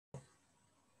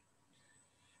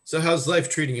So how's life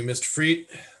treating you, Mr. Freet?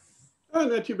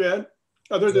 Not too bad.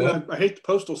 Other than I hate the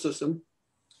postal system.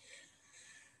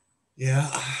 Yeah,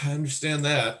 I understand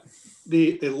that.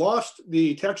 They lost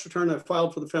the tax return I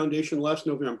filed for the foundation last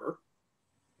November.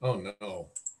 Oh, no.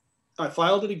 I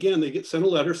filed it again. They sent a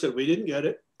letter, said we didn't get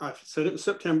it. I sent it in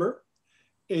September,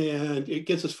 and it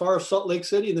gets as far as Salt Lake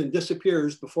City and then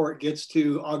disappears before it gets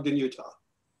to Ogden, Utah.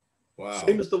 Wow.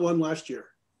 Same as the one last year.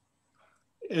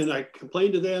 And I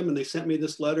complained to them, and they sent me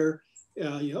this letter.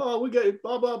 Oh, we got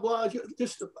blah, blah, blah.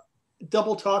 Just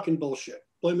double talking bullshit.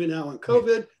 Blame it now on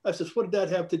COVID. I says, what did that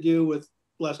have to do with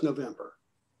last November?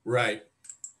 Right.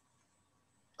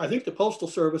 I think the Postal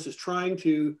Service is trying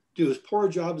to do as poor a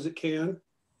job as it can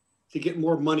to get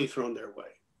more money thrown their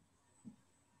way.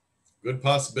 Good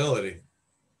possibility.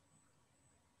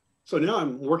 So now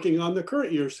I'm working on the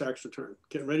current year's tax return,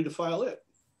 getting ready to file it.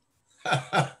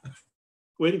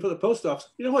 Waiting for the post office.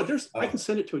 You know what? I can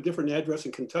send it to a different address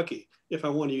in Kentucky if I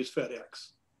want to use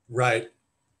FedEx. Right.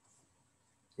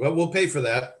 Well, we'll pay for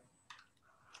that.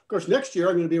 Of course, next year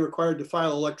I'm going to be required to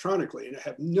file electronically, and I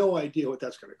have no idea what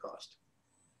that's going to cost.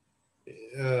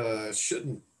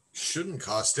 Shouldn't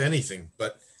cost anything,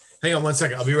 but hang on one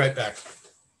second. I'll be right back.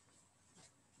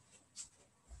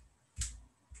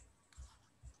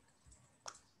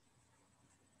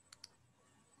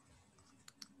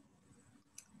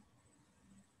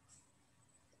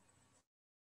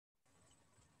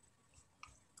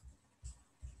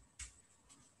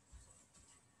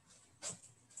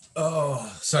 Oh,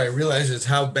 sorry. I realized it's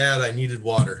how bad I needed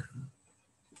water.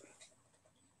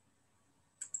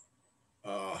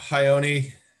 Hi,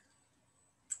 Oni.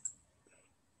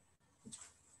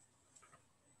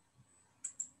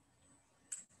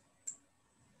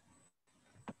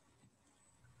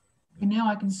 And now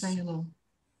I can say hello.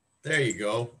 There you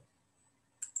go.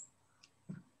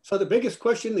 So the biggest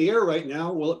question in the air right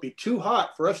now, will it be too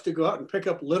hot for us to go out and pick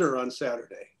up litter on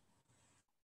Saturday?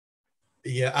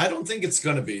 Yeah, I don't think it's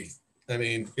going to be. I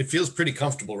mean, it feels pretty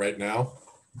comfortable right now.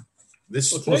 This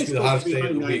is supposed to be the hottest day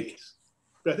of the week.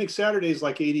 But I think Saturday is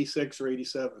like 86 or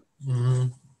 87. Mm-hmm.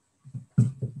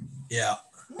 Yeah.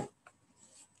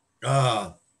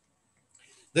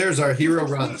 There's our hero,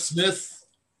 Ron Smith.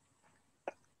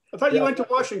 I thought you went to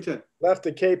Washington. Left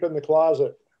the cape in the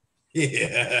closet.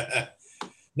 Yeah.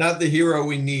 Not the hero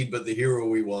we need, but the hero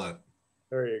we want.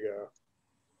 There you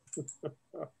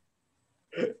go.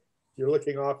 You're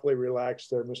looking awfully relaxed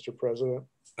there, Mr. President.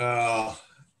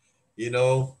 You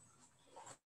know,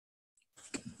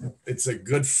 it's a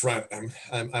good front.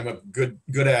 I'm a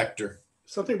good actor.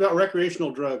 Something about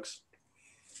recreational drugs.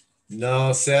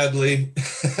 No, sadly,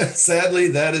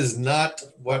 that is not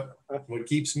what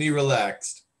keeps me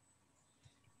relaxed.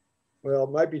 Well,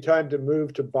 it might be time to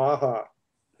move to Baja.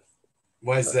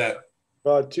 Why is that?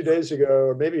 About 2 days ago,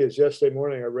 or maybe it was yesterday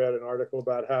morning, I read an article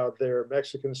about how their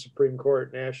Mexican Supreme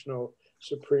Court, National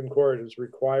Supreme Court, is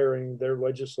requiring their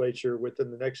legislature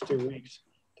within the next 2 weeks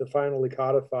to finally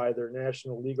codify their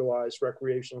national legalized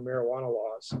recreational marijuana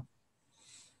laws.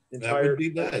 That would be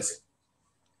nice.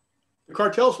 The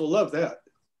cartels will love that.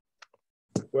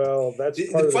 Well, that's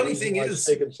part the funny thing is it's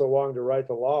taken so long to write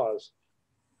the laws.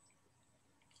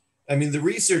 I mean, the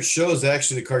research shows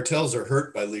actually the cartels are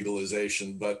hurt by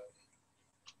legalization, but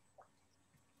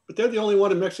they're the only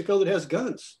one in Mexico that has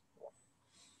guns.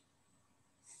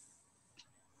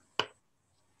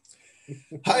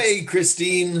 Hi,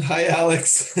 Christine. Hi,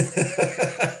 Alex.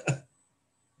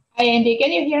 Hi, Andy.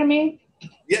 Can you hear me?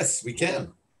 Yes, we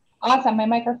can. Awesome. My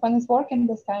microphone is working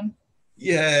this time.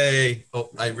 Yay. Oh,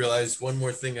 I realized one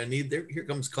more thing I need there. Here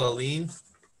comes Colleen.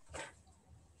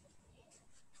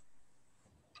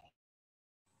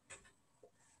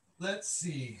 Let's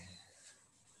see.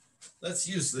 Let's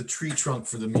use the tree trunk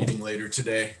for the meeting later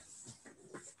today.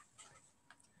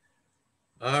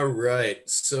 All right,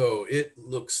 so it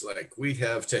looks like we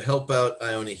have to help out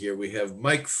Ione here. We have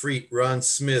Mike Freet, Ron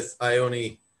Smith,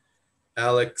 Ione,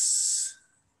 Alex,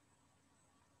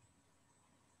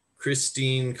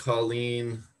 Christine,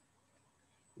 Colleen.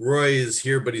 Roy is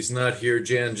here, but he's not here.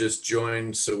 Jan just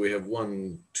joined, so we have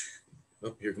one, two.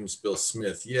 Oh, here comes Bill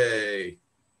Smith. Yay.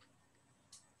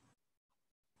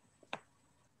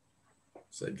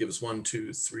 So that'd give us 1,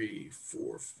 2, 3,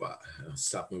 4, 5.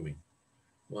 Stop moving.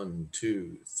 1,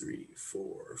 2, 3,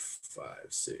 4, 5,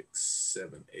 6,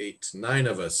 7, 8, 9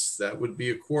 of us. That would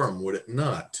be a quorum, would it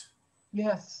not?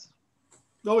 Yes.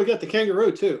 Oh, we got the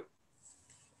kangaroo too.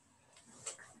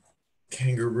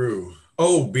 Kangaroo.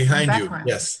 Oh, behind you.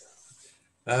 Yes.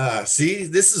 See,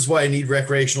 this is why I need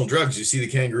recreational drugs. You see the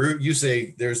kangaroo? You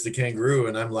say there's the kangaroo,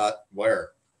 and I'm like,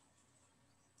 where?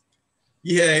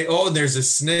 Yay. Oh, and there's a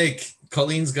snake.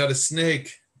 Colleen's got a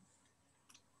snake.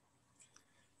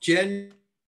 Jen,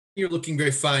 you're looking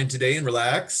very fine today and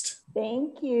relaxed.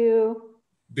 Thank you.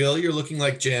 Bill, you're looking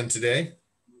like Jan today.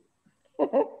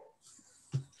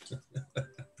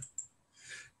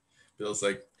 Bill's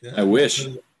like, yeah, I wish.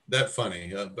 that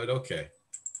funny, but okay.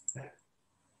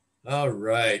 All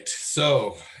right.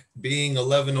 So being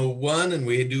 11:01 and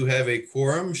we do have a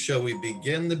quorum, shall we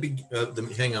begin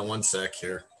hang on one sec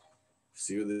here.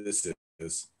 See who this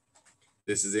is.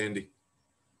 This is Andy.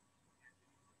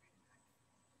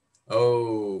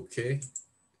 Okay.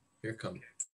 Here comes.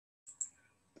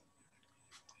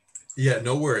 Yeah,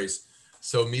 no worries.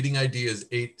 So meeting ID is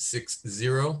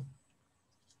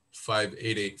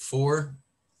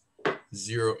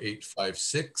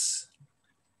 860-5884-0856.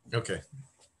 Okay.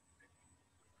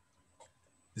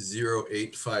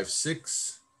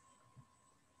 0856.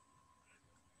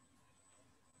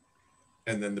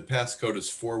 And then the passcode is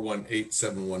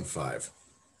 418715.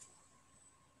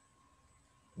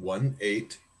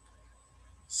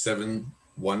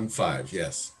 18715,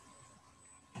 yes.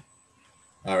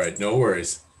 All right, no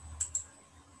worries.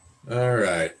 All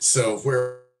right, so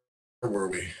where were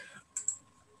we?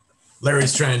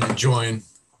 Larry's trying to join.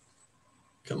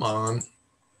 Come on,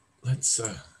 let's,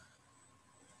 all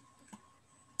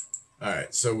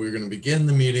right, so we're gonna begin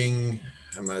the meeting.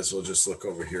 I might as well just look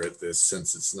over here at this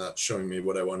since it's not showing me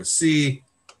what I wanna see.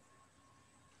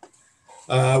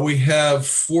 We have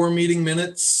 4 meeting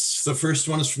minutes. The first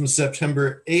one is from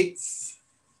September 8th.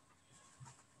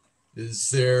 Is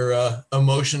there a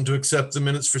motion to accept the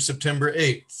minutes for September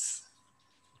 8th?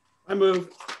 I move.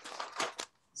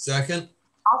 Second?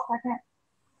 I'll second.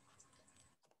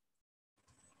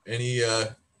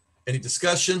 Any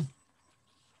discussion?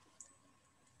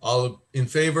 All in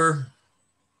favor?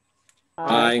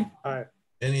 Aye. Aye.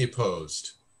 Any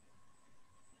opposed?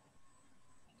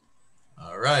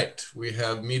 All right, we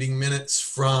have meeting minutes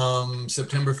from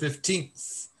September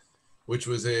 15th, which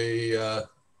was I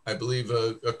believe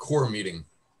a core meeting.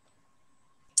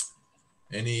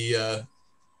 Any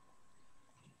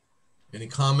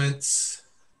comments?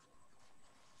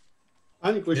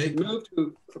 I think we should move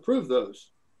to approve those.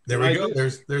 There we go.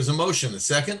 There's a motion. A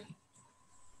second?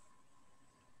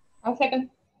 I'll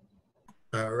second.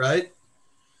 All right.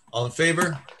 All in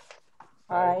favor?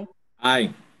 Aye.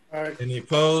 Aye. All right. Any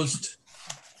opposed?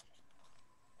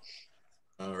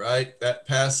 All right, that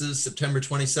passes. September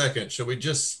 22nd. Shall we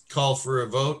just call for a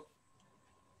vote?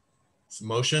 It's a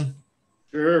motion.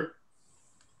 Sure.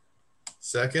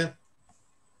 Second.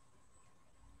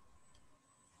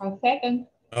 I'll second.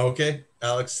 Okay,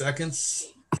 Alex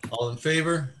seconds. All in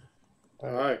favor?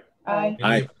 All right. Aye.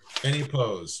 Aye. Any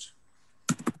opposed?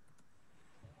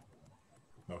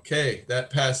 Okay, that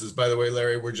passes. By the way,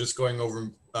 Larry, we're just going over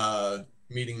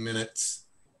meeting minutes.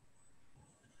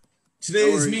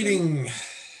 Today's meeting.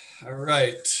 All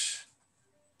right.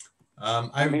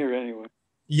 I'm here anyway.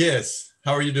 Yes.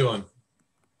 How are you doing?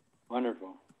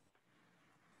 Wonderful.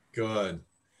 Good.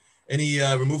 Any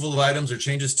removal of items or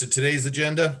changes to today's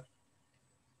agenda?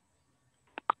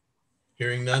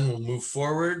 Hearing none, we'll move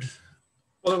forward.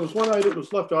 Well, there was one item that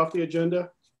was left off the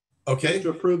agenda. Okay. To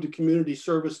approve the community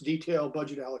service detail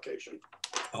budget allocation.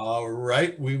 All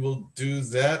right, we will do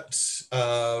that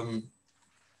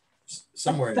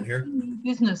somewhere in here.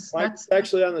 Business. It's That's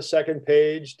actually on the second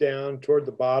page down toward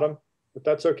the bottom, but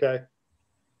that's okay.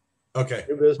 Okay,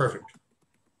 New business. perfect.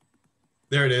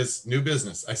 There it is, new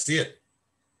business. I see it.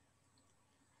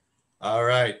 All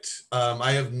right,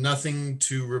 I have nothing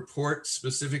to report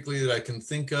specifically that I can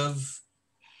think of.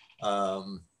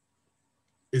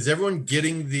 Is everyone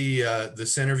getting the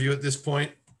center view at this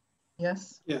point?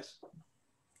 yes. Yes.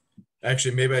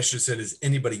 Actually, maybe I should have said, is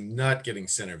anybody not getting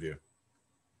center view?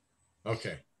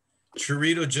 Okay.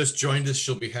 Charito just joined us.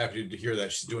 She'll be happy to hear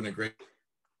that. She's doing a great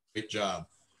job.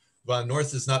 Von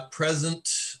North is not present.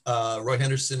 Roy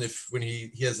Henderson, when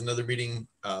he has another meeting,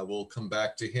 we'll come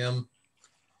back to him.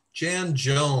 Jan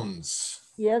Jones.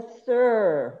 Yes,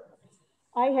 sir.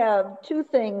 I have 2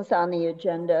 things on the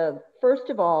agenda. First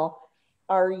of all,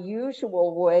 our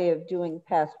usual way of doing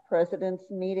past presidents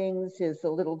meetings is a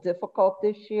little difficult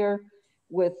this year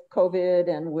with COVID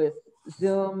and with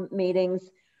Zoom meetings.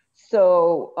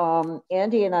 So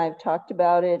Andy and I have talked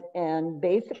about it, and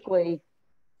basically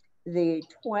is it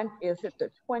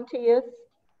the 20th?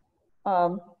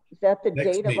 Is that the Next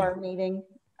date meeting. of our meeting?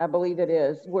 I believe it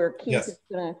is, where Keith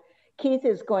Yes. Keith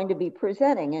is going to be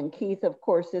presenting, and Keith, of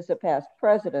course, is a past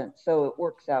president, so it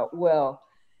works out well.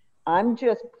 I'm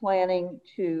just planning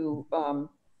to,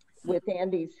 with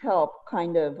Andy's help,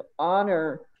 kind of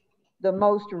honor the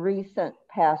most recent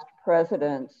past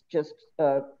presidents, just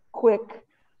a quick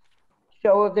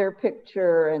show of their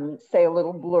picture and say a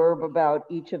little blurb about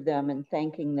each of them and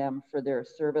thanking them for their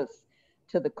service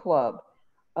to the club.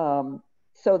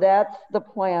 So that's the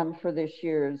plan for this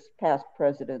year's past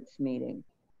presidents meeting.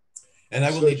 And I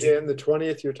will So need Jan, the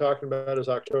 20th you're talking about is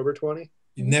October 20?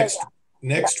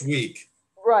 next week.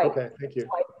 Right. Okay, thank you.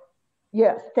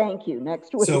 Yes, thank you.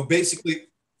 Next week. So basically,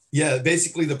 yeah,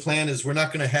 basically the plan is we're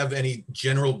not going to have any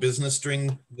general business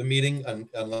during the meeting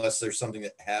unless there's something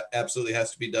that absolutely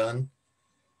has to be done.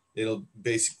 It'll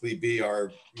basically be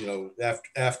our,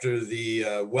 after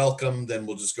the welcome, then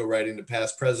we'll just go right into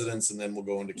past presidents and then we'll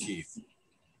go into Keith.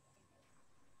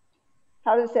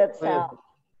 How does that sound?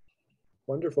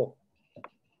 Wonderful.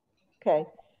 Okay.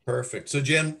 Perfect. So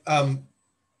Jen,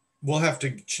 we'll have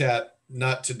to chat,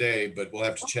 not today, but we'll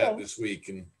have to chat this week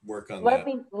and work on that.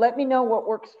 Let me know what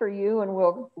works for you and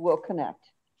we'll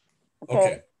connect.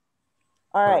 Okay.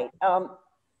 All right.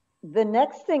 The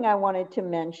next thing I wanted to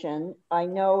mention, I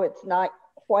know it's not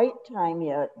quite time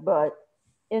yet, but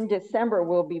in December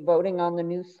we'll be voting on the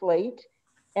new slate.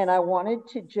 And I wanted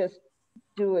to just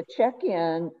do a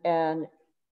check-in and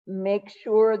make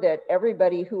sure that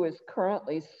everybody who is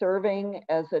currently serving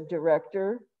as a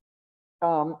director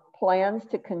plans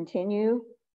to continue,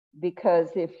 because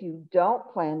if you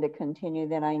don't plan to continue,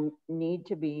 then I need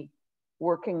to be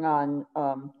working on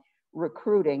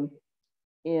recruiting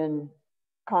in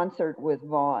concert with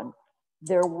Vaughn.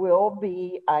 There will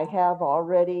be, I have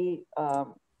already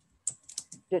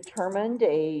determined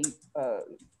a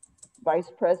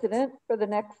vice president for the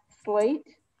next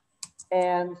slate.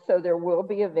 And so there will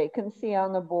be a vacancy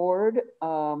on the board,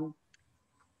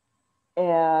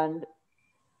 and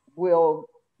we'll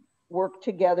work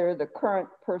together, the current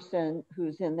person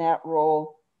who's in that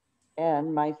role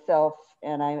and myself,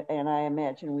 and I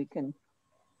imagine we can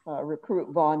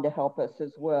recruit Vaughn to help us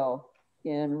as well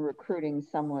in recruiting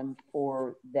someone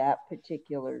for that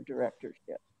particular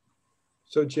directorship.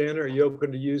 So Jan, are you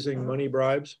open to using money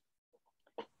bribes?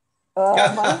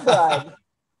 Money bribes.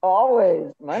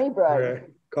 Always money bribes. Okay.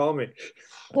 Call me.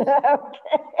 Okay.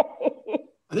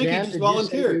 I think Jan, he just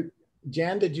volunteered.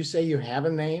 Jan, did you say you have a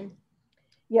name?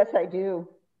 Yes, I do.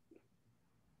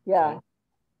 Yeah.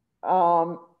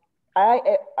 I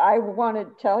want to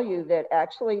tell you that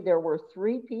actually there were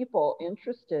 3 people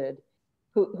interested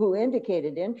who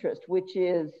indicated interest, which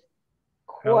is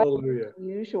quite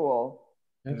unusual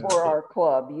for our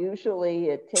club. Usually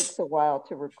it takes a while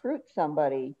to recruit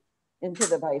somebody into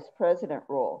the vice president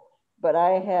role. But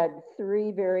I had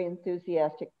 3 very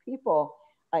enthusiastic people.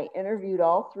 I interviewed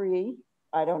all 3.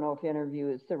 I don't know if interview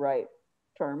is the right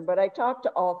term, but I talked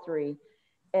to all 3.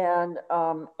 And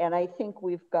I think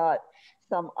we've got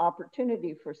some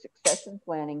opportunity for succession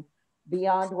planning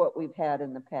beyond what we've had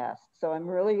in the past. So I'm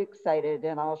really excited,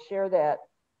 and I'll share that,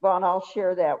 Vaughn, I'll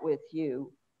share that with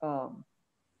you. So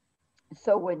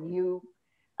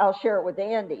I'll share it with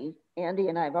Andy. Andy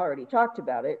and I have already talked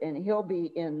about it, and he'll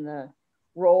be in the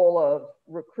role of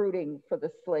recruiting for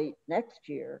the slate next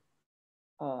year.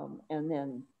 And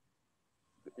then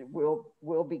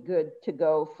we'll be good to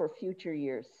go for future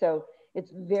years. So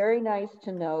it's very nice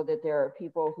to know that there are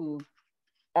people who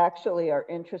actually are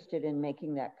interested in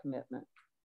making that commitment.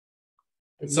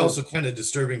 It's also kind of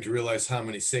disturbing to realize how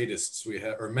many sadists we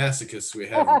have, or masochists we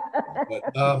have. But,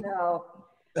 no,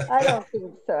 I don't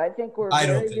think so. I think we're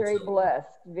very blessed.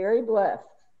 Very blessed.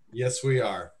 Yes, we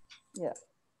are. Yeah.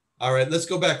 All right, let's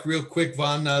go back real quick,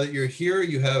 Vaughn. Now that you're here,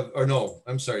 you have, or no,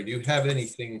 I'm sorry. Do you have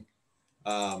anything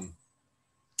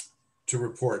to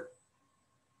report?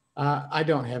 I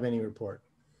don't have any report.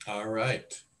 All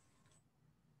right.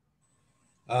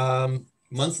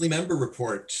 Monthly member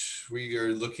report. We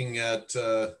are looking at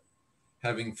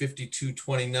having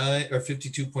 52.29 or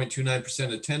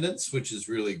 52.29% attendance, which is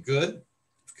really good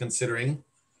considering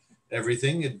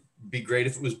everything. It'd be great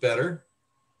if it was better.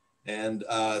 And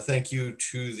thank you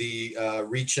to the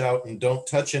Reach Out and Don't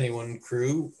Touch Anyone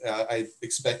crew. I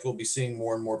expect we'll be seeing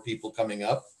more and more people coming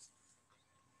up.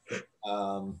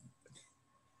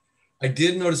 I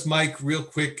did notice, Mike, real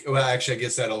quick. Well, actually, I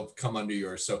guess that'll come under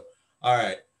yours. So, all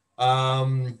right.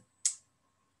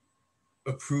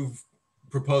 Approve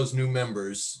proposed new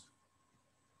members.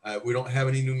 We don't have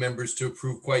any new members to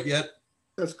approve quite yet.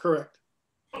 That's correct.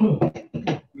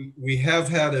 We have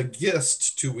had a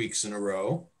guest 2 weeks in a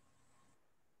row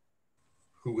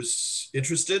who was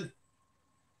interested.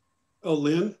 Oh,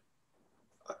 Lynn?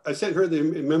 I sent her the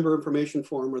member information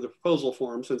form or the proposal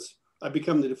form since I've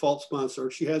become the default sponsor.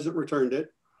 She hasn't returned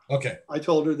it. Okay. I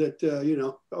told her that,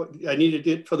 I needed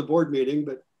it for the board meeting,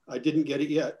 but I didn't get it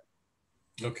yet.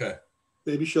 Okay.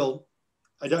 Maybe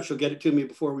I doubt she'll get it to me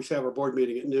before we have our board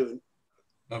meeting at noon.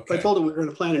 Okay. I told her we were going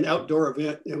to plan an outdoor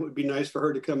event. It would be nice for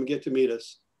her to come and get to meet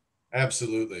us.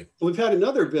 Absolutely. We've had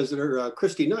another visitor,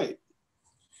 Christy Knight.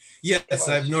 Yes,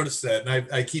 I've noticed that, and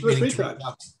I keep 2 or meaning 3 to reach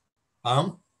times.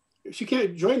 out. She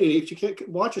can't join any. She can't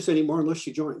watch us anymore unless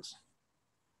she joins.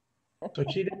 So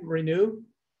she didn't renew?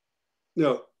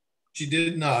 No. She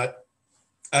did not.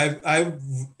 I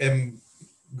am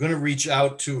going to reach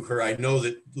out to her. I know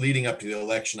that leading up to the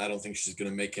election, I don't think she's going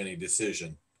to make any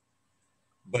decision.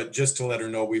 But just to let her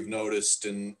know we've noticed,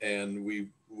 and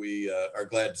we are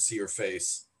glad to see her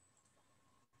face.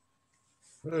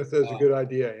 That's a good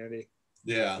idea, Andy.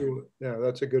 Yeah. Yeah,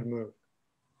 that's a good move.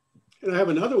 And I have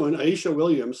another one, Aisha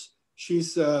Williams.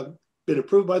 She's been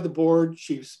approved by the board.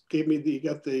 She's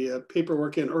got the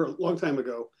paperwork in a long time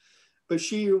ago, but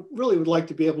she really would like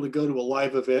to be able to go to a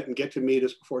live event and get to meet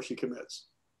us before she commits.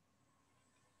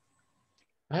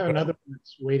 I have another one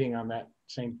that's waiting on that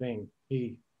same thing.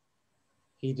 He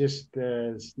just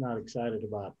is not excited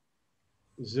about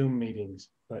Zoom meetings,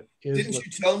 but didn't you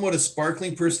tell him what a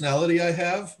sparkling personality I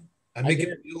have? I make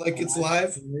it feel like it's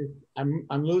live.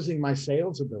 I'm losing my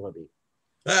sales ability.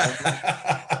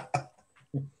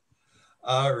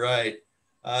 All right.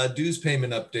 Dues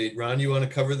payment update. Ron, you want to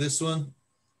cover this one?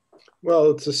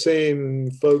 Well, it's the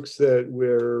same folks that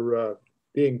we're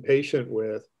being patient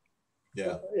with.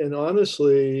 Yeah. And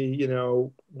honestly, you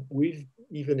know, we've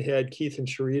even had Keith and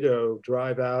Sharito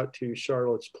drive out to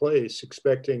Charlotte's Place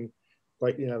expecting,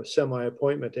 like, you know,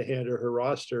 semi-appointment to hand her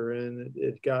roster, and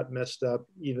it got messed up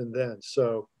even then.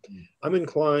 So I'm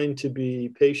inclined to be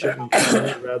patient and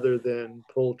kind rather than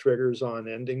pull triggers on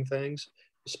ending things,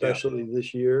 especially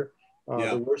this year.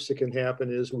 The worst that can happen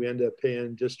is we end up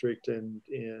paying district and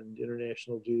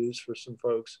international dues for some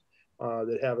folks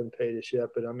that haven't paid us yet.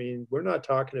 But I mean, we're not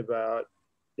talking about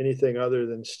anything other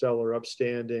than stellar,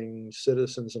 upstanding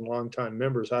citizens and longtime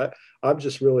members. I'm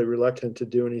just really reluctant to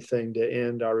do anything to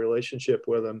end our relationship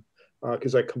with them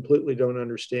because I completely don't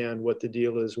understand what the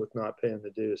deal is with not paying the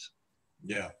dues.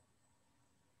 Yeah.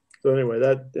 So anyway,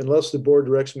 that unless the board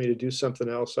directs me to do something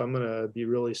else, I'm going to be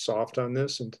really soft on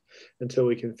this until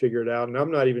we can figure it out. And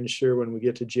I'm not even sure when we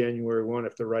get to January 1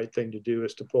 if the right thing to do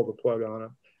is to pull the plug on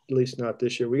them. At least not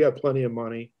this year. We got plenty of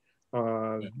money.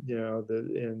 You know,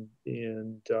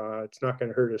 it's not going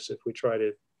to hurt us if we try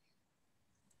to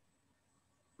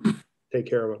take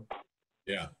care of them.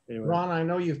 Yeah. Anyway. Ron, I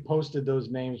know you've posted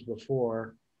those names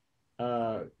before.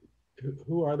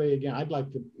 Who are they again? I'd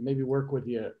like to maybe work with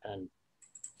you and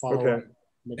follow up.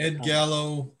 Ed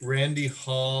Gallo, Randy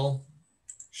Hall,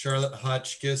 Charlotte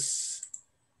Hotchkiss,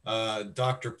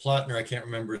 Dr. Plotner, I can't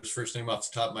remember his first name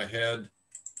off the top of my head,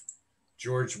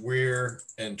 George Weir,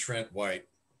 and Trent White.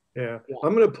 Yeah,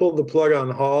 I'm going to pull the plug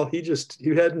on Hall. He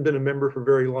hadn't been a member for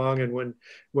very long, and when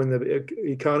the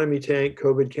economy tanked,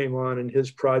 COVID came on, and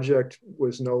his project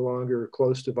was no longer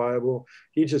close to viable,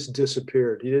 he just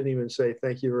disappeared. He didn't even say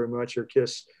thank you very much or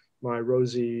kiss my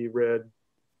rosy red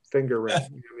finger ring.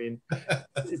 I mean,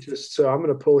 so I'm going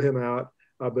to pull him out,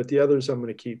 but the others I'm going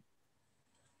to keep.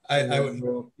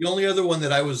 The only other one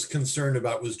that I was concerned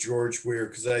about was George Weir,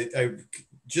 because I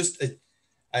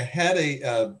had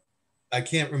I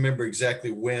can't remember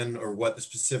exactly when or what the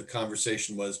specific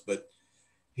conversation was, but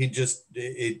he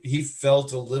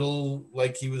felt a little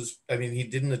like he was, I mean, he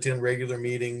didn't attend regular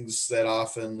meetings that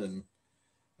often.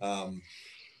 And,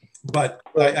 but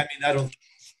I mean, I don't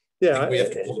think we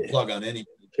have to pull the plug on anybody.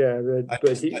 Yeah,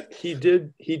 but he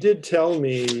did tell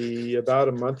me about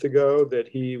a month ago that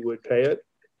he would pay it.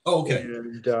 Oh, okay.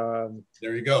 And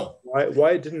there you go.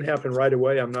 Why it didn't happen right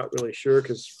away, I'm not really sure,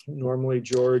 because normally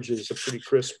George is pretty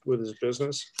crisp with his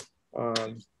business.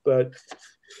 But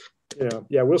you know,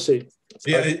 yeah, we'll see.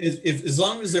 Yeah, if as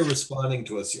long as they're responding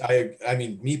to us, I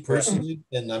mean, me personally,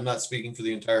 and I'm not speaking for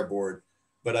the entire board,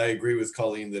 but I agree with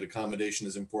Colleen that accommodation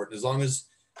is important. As long as,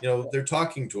 you know, they're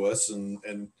talking to us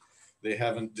and they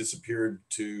haven't disappeared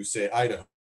to, say, Idaho.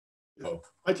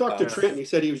 I talked to Trent and he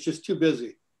said he was just too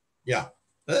busy. Yeah,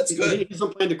 that's good. He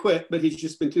doesn't plan to quit, but he's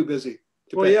just been too busy.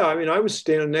 Well, yeah, I mean, I was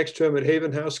standing next to him at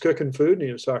Haven House cooking food, and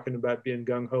he was talking about being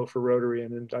gung-ho for Rotary,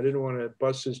 and I didn't want to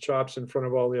bust his chops in front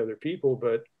of all the other people,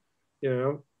 but, you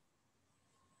know.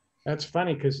 That's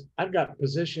funny, because I've got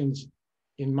positions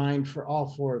in mind for all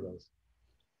 4 of those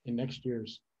in next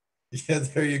year's. Yeah,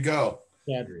 there you go.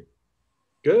 Cadre.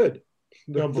 Good.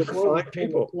 So before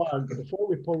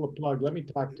we pull the plug, let me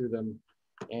talk to them.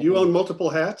 You own multiple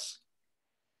hats?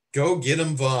 Go get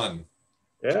them, Vaughn.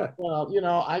 Yeah. Well, you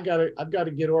know, I've got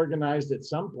to get organized at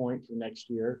some point for next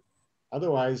year.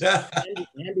 Otherwise,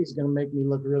 Andy's going to make me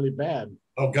look really bad.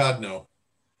 Oh God, no.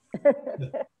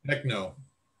 Heck no.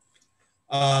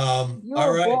 You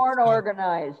were born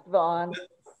organized, Vaughn.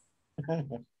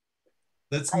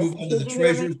 Let's move on to the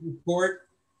treasurer's report.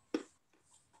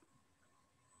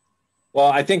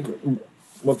 Well, I think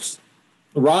whoops,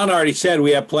 Ron already said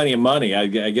we have plenty of money. I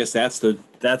guess that's the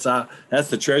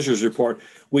treasurer's report.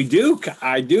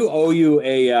 I do owe you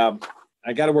a.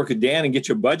 I got to work with Dan and get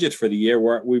you a budget for the year.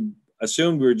 We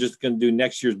assumed we were just going to do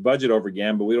next year's budget over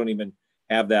again, but we don't even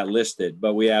have that listed.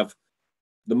 But we have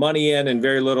the money in and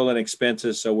very little in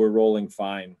expenses, so we're rolling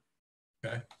fine.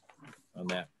 Okay. On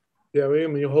that. Yeah, we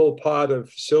have a whole pot of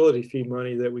facility fee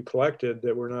money that we collected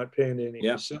that we're not paying to any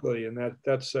facility, and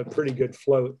that's a pretty good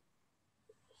float.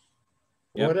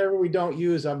 Yep. Whatever we don't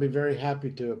use, I'll be very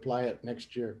happy to apply it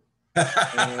next year. Tread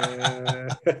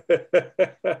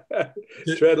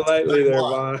lightly there,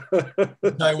 Vaughn.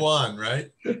 Taiwan,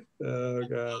 right? Oh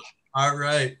gosh. All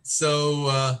right.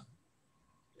 So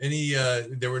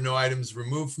there were no items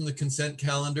removed from the consent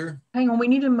calendar. Hang on, we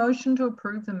need a motion to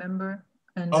approve the member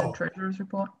and the treasurer's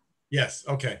report. Yes.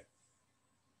 Okay.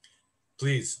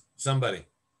 Please, somebody.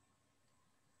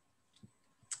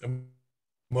 A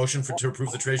motion to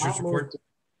approve the treasurer's report.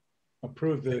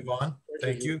 Approve the Vaughn.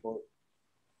 Thank you. Report.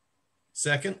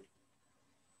 Second.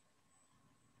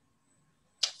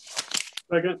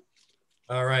 Second.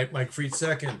 All right, Mike Freed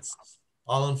seconds.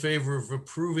 All in favor of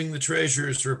approving the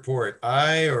treasurer's report?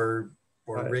 Aye or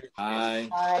aye. Aye.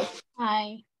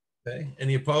 Aye. Okay.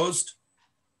 Any opposed?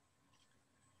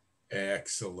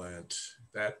 Excellent.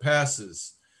 That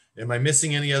passes. Am I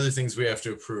missing any other things we have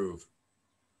to approve?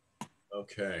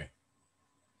 Okay.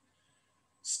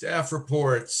 Staff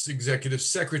reports, executive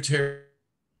secretary.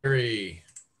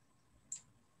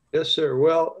 Yes, sir.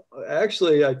 Well,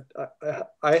 actually, I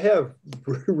have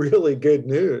really good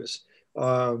news.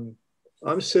 I'm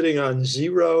sitting on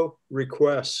 0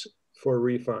 requests for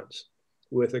refunds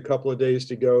with a couple of days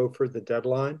to go for the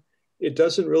deadline. It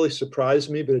doesn't really surprise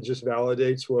me, but it just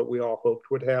validates what we all hoped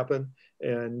would happen.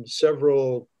 And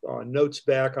several notes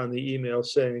back on the email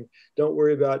saying, don't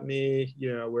worry about me.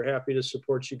 You know, we're happy to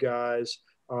support you guys.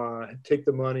 Take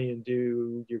the money and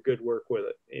do your good work with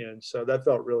it. And so that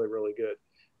felt really, really good.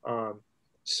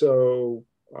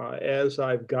 As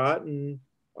I've gotten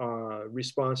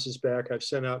responses back, I've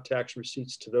sent out tax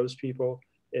receipts to those people,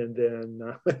 and then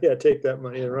take that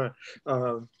money and run.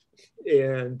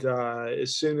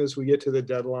 As soon as we get to the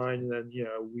deadline, then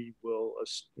we will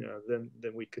then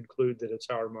we conclude that it's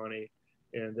our money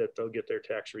and that they'll get their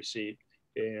tax receipt,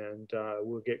 and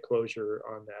we'll get closure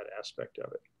on that aspect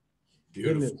of it.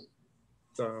 Beautiful.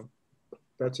 So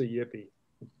that's a yippee.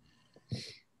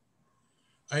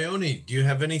 Ione, do you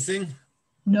have anything?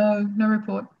 No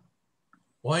report.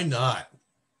 Why not?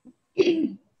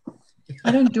 I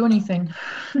don't do anything.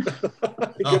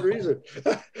 Good reason.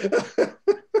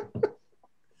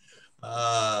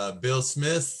 Bill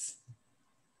Smith,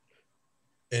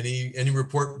 any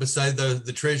report beside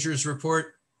the treasurer's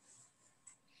report?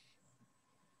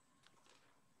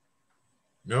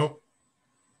 Nope.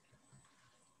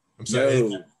 I'm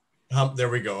sorry. No. There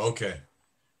we go. Okay.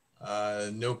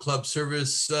 No club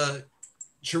service.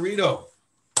 Chirito,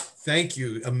 thank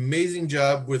you. Amazing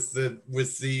job with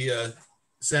the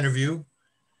Centerview.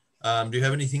 Do you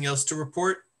have anything else to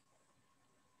report?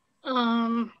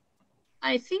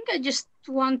 I think I just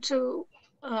want to,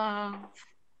 I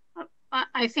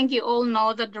think you all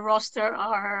know that the roster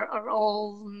are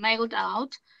all mailed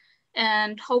out,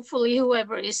 and hopefully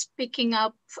whoever is picking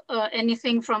up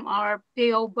anything from our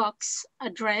PO box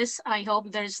address, I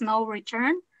hope there's no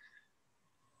return.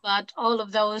 But all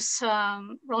of those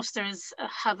rosters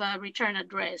have a return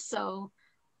address, so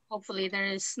hopefully there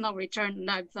is no return.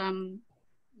 I've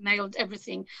mailed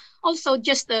everything. Also,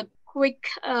 just a quick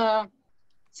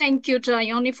thank you to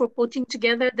Ione for putting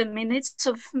together the minutes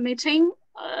of meeting.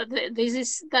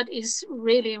 That is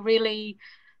really, really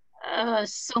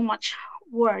so much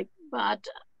work, but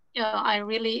I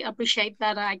really appreciate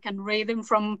that I can read them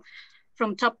from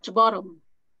top to bottom.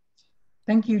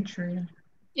 Thank you, Trina.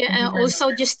 Yeah,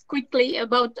 also just quickly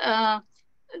about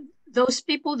those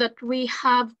people that we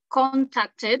have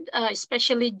contacted,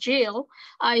 especially Jill.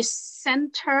 I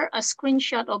sent her a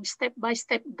screenshot of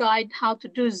step-by-step guide how to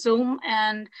do Zoom,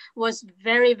 and was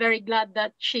very, very glad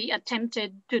that she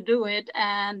attempted to do it,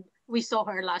 and we saw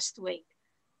her last week.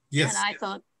 Yes. And I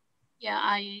thought, yeah,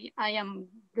 I am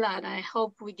glad. I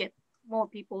hope we get more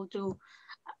people to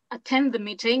attend the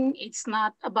meeting. It's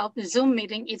not about the Zoom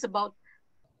meeting, it's about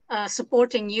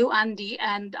supporting you, Andy,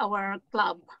 and our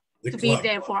club, be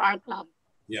there for our club.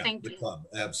 Yeah, thank you. Club,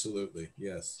 absolutely,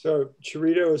 yes. So,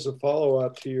 Chirito, as a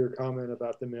follow-up to your comment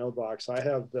about the mailbox, I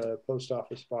have the post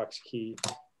office box key.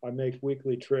 I make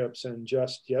weekly trips, and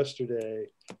just yesterday,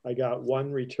 I got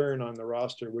one return on the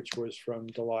roster, which was from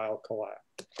Delisle Collette.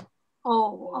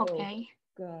 Oh, okay.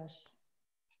 Gosh.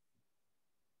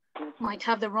 Might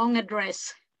have the wrong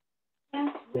address.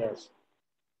 Yes.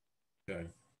 Okay.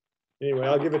 Anyway,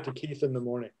 I'll give it to Keith in the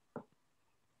morning.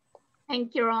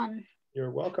 Thank you, Ron.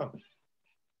 You're welcome.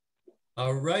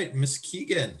 All right, Miss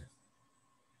Keegan,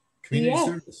 community Yes.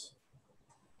 service.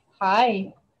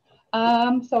 Hi.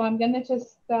 So I'm gonna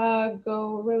just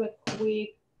go really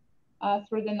quick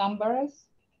through the numbers.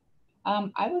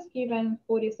 I was given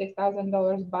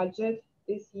 $46,000 budget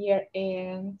this year,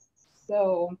 and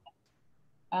so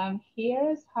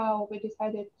here's how we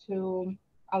decided to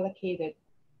allocate it.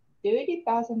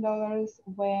 $30,000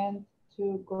 went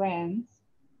to grants.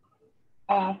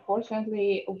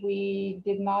 Fortunately, we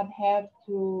did not have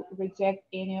to reject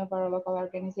any of our local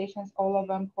organizations. All of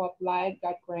them who applied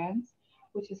got grants,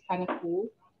 which is kind of cool.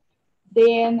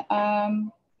 Then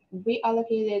we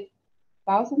allocated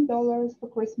 $1,000 for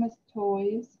Christmas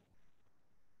toys,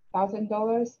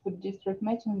 $1,000 for district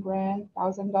matching grant,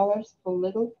 $1,000 for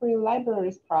Little Free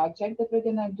Libraries project that we're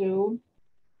gonna do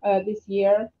this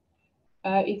year.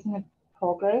 It's in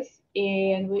progress.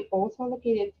 And we also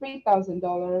allocated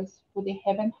 $3,000 for the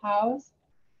Heaven House,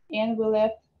 and we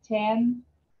left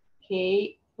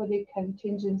 $10K for the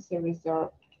contingency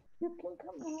reserve.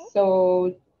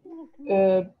 So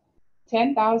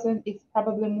 10,000 is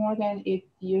probably more than it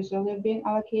usually been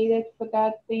allocated for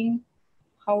that thing.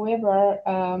 However,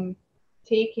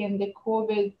 taking the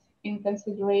COVID in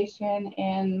consideration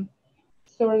and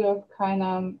sort of kind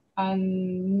of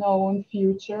unknown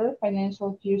future,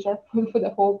 financial future for the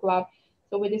whole club,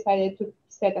 so we decided to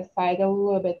set aside a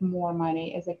little bit more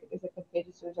money as a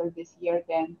contingency reserve this year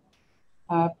than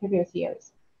previous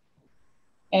years.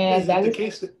 And is that it the is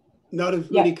case that not as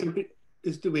many companies,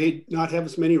 do we not have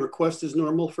as many requests as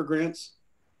normal for grants?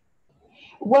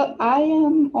 Well, I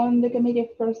am on the committee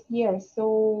first year,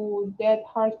 so that's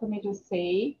hard for me to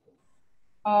say.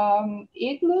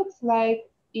 It looks like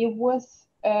it was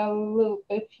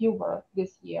a fewer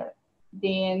this year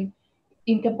than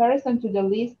in comparison to the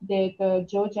list that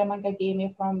Joe Jamaica gave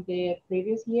me from the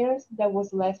previous years. There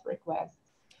was less requests.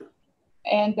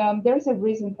 And there's a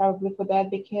reason probably for that,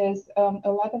 because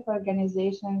a lot of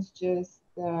organizations just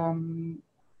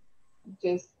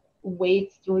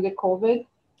wait through the COVID.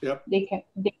 Yep. They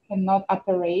cannot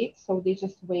operate, so they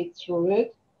just wait through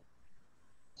it.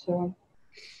 So,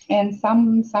 and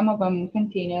some of them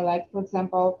continue. Like for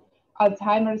example,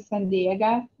 Alzheimer's San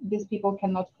Diego. These people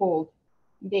cannot fold.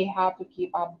 They have to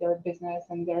keep up their business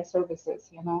and their services,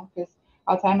 you know, because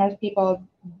Alzheimer's people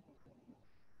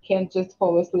can't just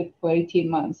fall asleep for 18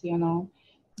 months, you know.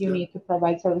 You need to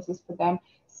provide services for them.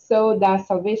 So the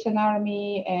Salvation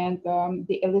Army and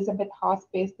the Elizabeth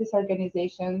Hospice, these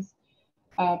organizations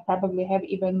probably have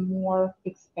even more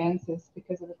expenses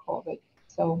because of the COVID.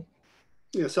 So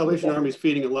yeah, Salvation Army is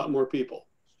feeding a lot more people.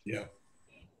 Yeah.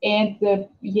 And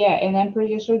and I'm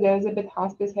pretty sure the Elizabeth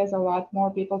Hospice has a lot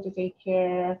more people to take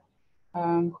care,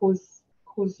 whose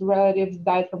relatives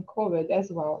died from COVID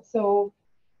as well. So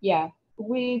yeah,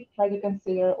 we try to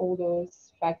consider all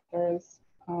those factors,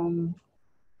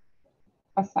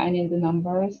 assigning the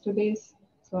numbers to this.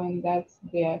 So, and that's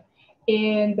there.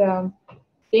 And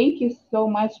thank you so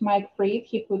much, Mike Fried.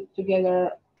 He put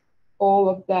together all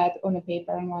of that on a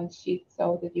paper in one sheet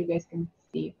so that you guys can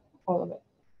see all of it.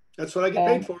 That's what I get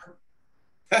paid for.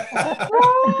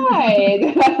 Right.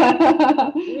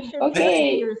 You should Okay.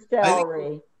 pay your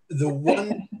salary.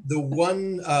 The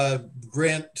one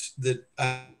grant that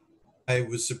I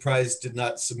was surprised did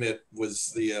not submit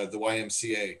was the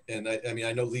YMCA, and I mean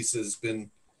I know Lisa's been,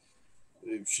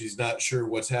 she's not sure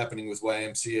what's happening with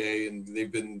YMCA, and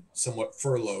they've been somewhat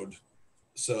furloughed.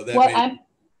 So that well,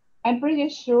 I'm pretty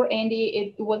sure, Andy,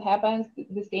 it would happen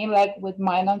the same like with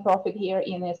my nonprofit here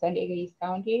in San Diego East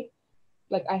County.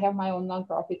 Like I have my own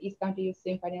nonprofit, East County Youth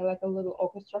Symphony, like a little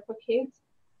orchestra for kids.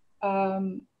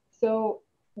 So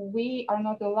we are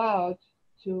not allowed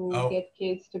to get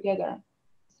kids together.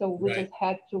 So we just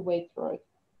had to wait for it.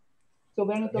 So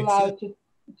we're not allowed to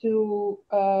do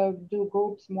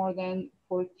groups more than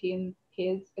 14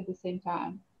 kids at the same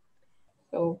time.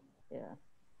 So yeah,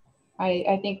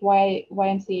 I think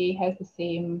YMCA has the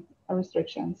same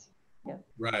restrictions. Yeah.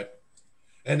 Right.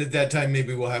 And at that time,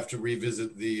 maybe we'll have to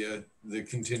revisit the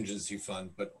contingency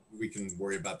fund, but we can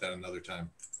worry about that another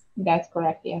time. That's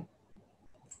correct. Yeah.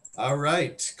 All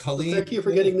right, Colleen. Well, thank you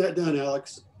for getting that done,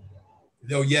 Alex.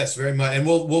 Oh yes, very much, and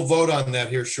we'll vote on that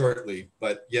here shortly.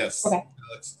 But yes,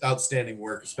 it's outstanding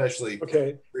work, especially.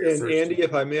 Okay, and Andy,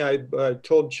 if I may, I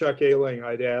told Chuck Ailing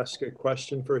I'd ask a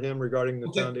question for him regarding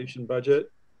the foundation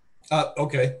budget.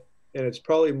 Okay. And it's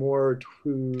probably more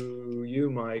to you,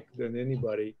 Mike, than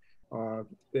anybody.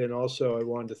 And also I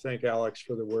wanted to thank Alex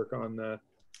for the work on the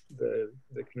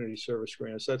community service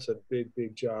grants. That's a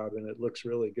big job, and it looks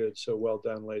really good. So well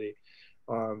done, lady.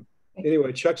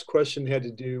 Anyway, Chuck's question had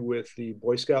to do with the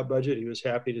Boy Scout budget. He was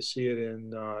happy to see it in,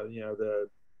 the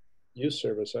youth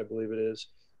service, I believe it is.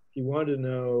 He wanted to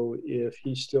know if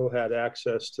he still had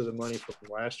access to the money from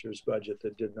last year's budget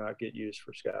that did not get used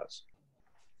for Scouts.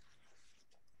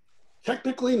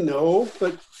 Technically, no,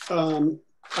 but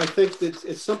I think that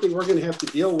it's something we're going to have to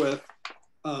deal with.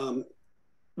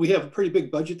 We have a pretty big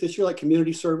budget this year, like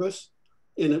community service.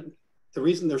 And the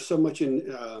reason there's so much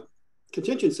in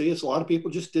contingency is a lot of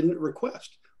people just didn't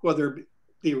request, whether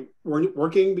they weren't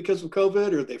working because of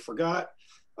COVID or they forgot.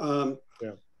 Yeah.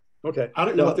 Okay. I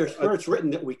don't know if there's where it's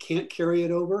written that we can't carry it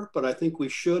over, but I think we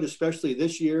should, especially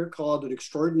this year, call it an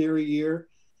extraordinary year,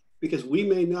 because we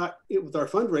may not, with our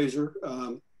fundraiser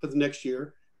for the next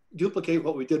year, duplicate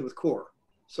what we did with CORE.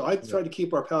 So I try to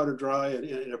keep our powder dry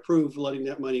and approve letting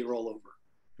that money roll over.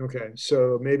 Okay,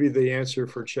 so maybe the answer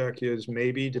for Chuck is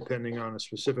maybe, depending on a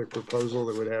specific proposal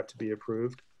that would have to be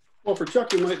approved. Well, for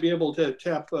Chuck, we might be able to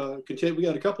tap, we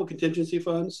got a couple contingency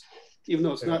funds, even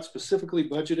though it's not specifically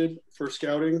budgeted for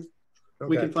scouting,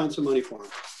 we can find some money for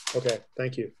him. Okay,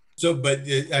 thank you. So, but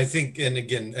I think, and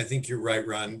again, I think you're right,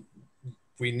 Ron.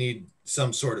 We need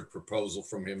some sort of proposal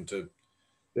from him to.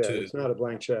 Yeah, it's not a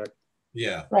blank check.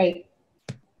 Yeah. Right.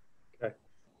 Okay.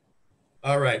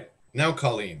 All right, now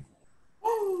Colleen.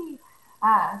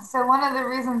 So one of the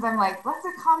reasons I'm like, let's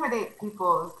accommodate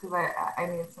people is because I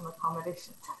need some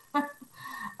accommodation.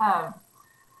 I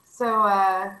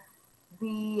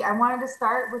wanted to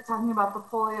start with talking about the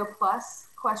Polio Plus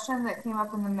question that came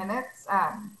up in the minutes.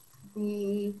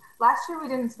 Last year we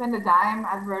didn't spend a dime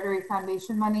of Rotary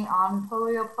Foundation money on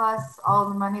Polio Plus. All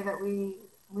the money that we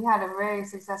had a very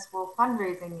successful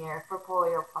fundraising year for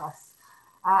Polio Plus.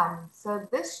 So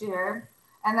this year,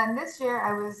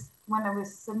 when I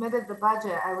was submitted the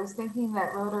budget, I was thinking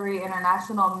that Rotary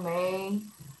International may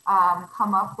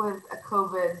come up with a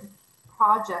COVID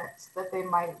project that they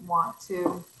might want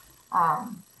to,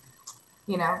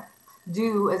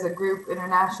 do as a group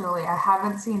internationally. I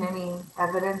haven't seen any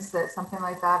evidence that something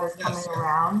like that is coming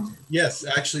around. Yes,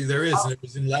 actually there is. And it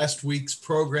was in last week's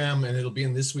program, and it'll be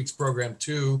in this week's program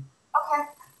too. Okay.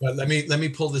 But let me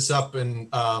pull this up, and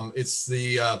it's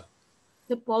the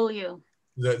polio.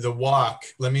 The walk.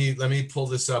 Let me pull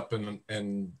this up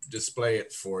and display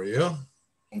it for you.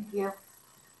 Thank you.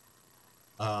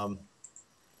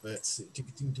 Let's see.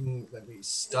 Let me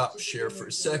stop share for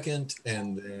a second,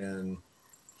 and then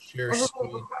share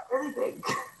screen. Really big.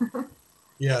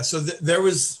 Yeah. So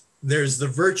there's the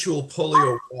virtual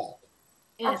polio walk.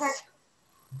 Yes. Okay.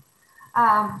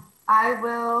 I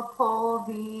will pull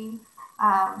the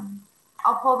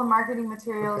I'll pull the marketing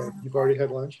materials. Okay. You've already had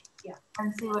lunch? Yeah.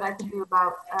 And see what I can do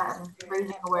about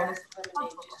raising awareness.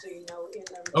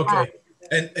 Okay.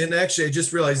 And actually, I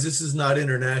just realized this is not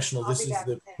international. This is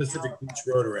the Pacific Beach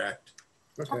Rotary Act.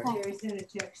 Okay.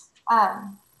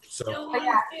 So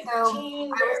yeah, so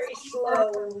very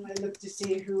slow when I look to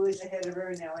see who is ahead of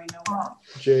her. Now I know why.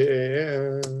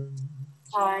 JAN.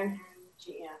 Sorry.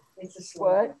 It's a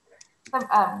slow. What?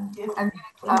 I'm getting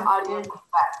audio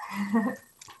back.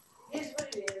 Here's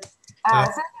what it is. So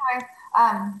anyway,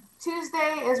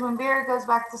 Tuesday is when Vera goes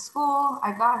back to school.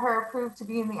 I got her approved to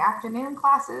be in the afternoon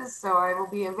classes, so I will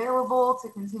be available to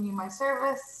continue my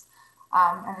service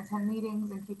and attend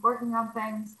meetings and keep working on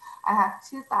things. I have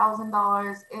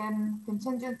 $2,000 in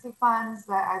contingency funds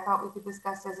that I thought we could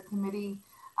discuss as a committee.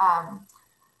 How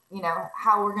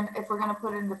if we're gonna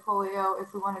put into polio,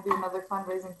 if we want to do another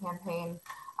fundraising campaign,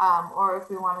 or if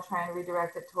we want to try and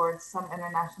redirect it towards some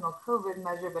international COVID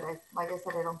measure. But like I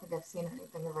said, I don't think I've seen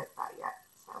anything of that yet.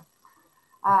 So,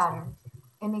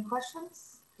 any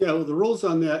questions? Yeah, well, the rules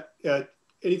on that,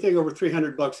 anything over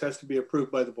 $300 has to be approved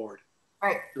by the board.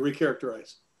 Right. To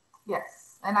recharacterize.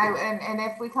 Yes, and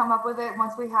if we come up with it,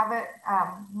 once we have it,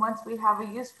 once we have a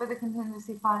use for the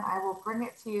contingency fund, I will bring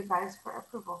it to you guys for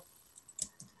approval.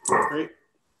 Great.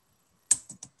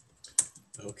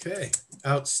 okay,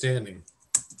 outstanding.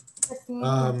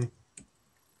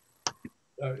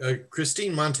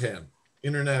 Christine Montan,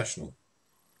 International.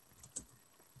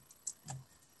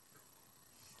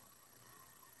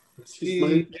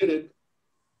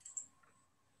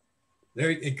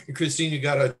 There, Christine, you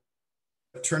got to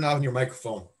turn on your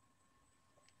microphone.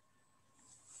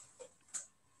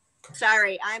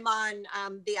 Sorry, I'm on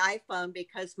the iPhone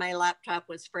because my laptop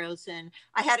was frozen.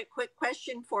 I had a quick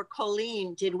question for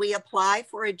Colleen. Did we apply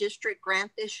for a district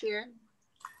grant this year?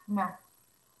 No.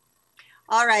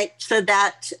 All right, so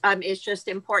that is just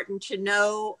important to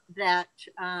know that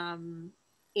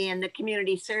in the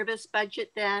community service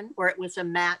budget then, where it was a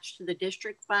match to the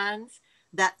district funds,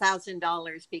 that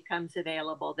 $1,000 becomes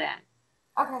available then.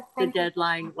 Okay, the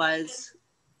deadline was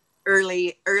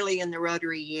early in the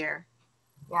Rotary year.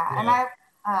 Yeah, and I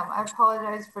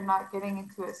apologize for not getting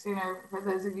into it sooner. For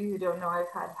those of you who don't know,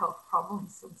 I've had health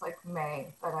problems since like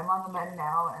May, but I'm on the mend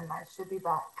now and I should be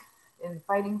back in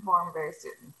fighting form very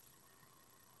soon.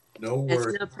 No worries.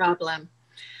 It's no problem.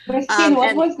 Christine,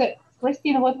 what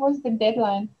was the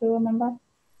deadline? Do you remember?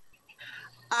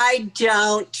 I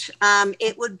don't.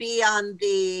 It would be on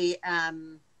the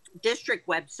district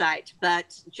website,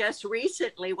 but just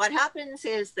recently, what happens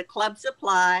is the clubs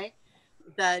apply,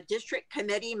 the district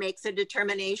committee makes a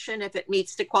determination if it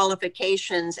meets the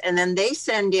qualifications, and then they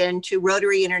send in to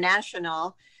Rotary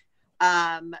International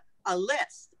a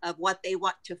list of what they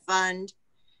want to fund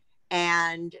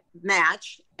and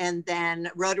match, and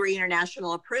then Rotary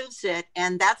International approves it,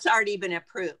 and that's already been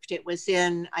approved. It was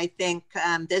in, I think,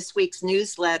 this week's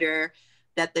newsletter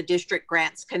that the District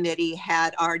Grants Committee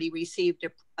had already received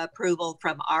approval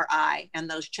from RI, and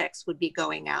those checks would be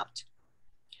going out.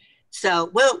 So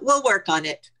we'll work on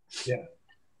it. Yeah,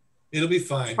 it'll be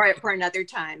fine for another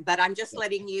time. But I'm just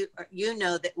letting you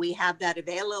know that we have that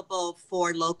available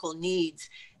for local needs.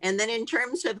 And then in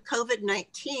terms of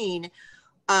COVID-19,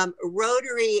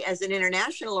 Rotary as an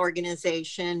international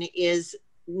organization is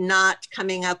not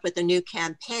coming up with a new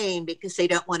campaign because they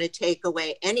don't want to take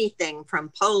away anything from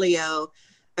polio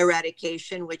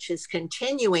eradication, which is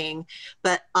continuing.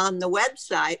 But on the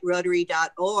website,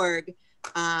 rotary.org,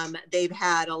 they've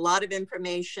had a lot of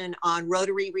information on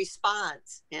Rotary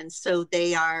Response. And so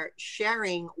they are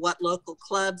sharing what local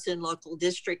clubs and local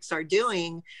districts are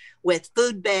doing with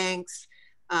food banks,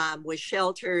 with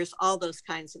shelters, all those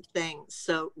kinds of things.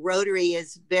 So Rotary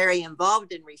is very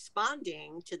involved in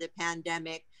responding to the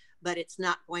pandemic, but it's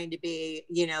not going to be,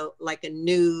 like a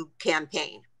new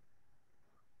campaign.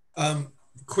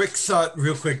 Quick thought,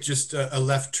 real quick, just a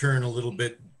left turn a little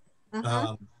bit.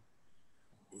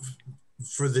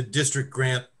 For the district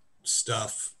grant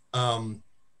stuff,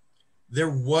 there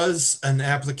was an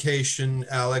application,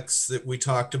 Alex, that we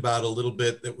talked about a little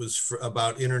bit that was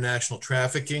about international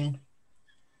trafficking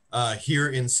here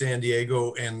in San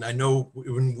Diego. And I know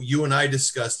when you and I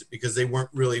discussed it, because they weren't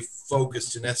really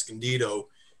focused in Escondido,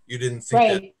 you didn't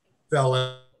think that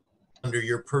fell under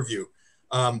your purview.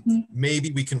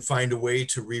 Maybe we can find a way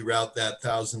to reroute that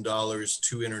 $1,000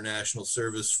 to international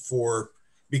service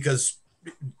because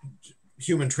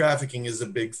human trafficking is a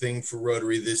big thing for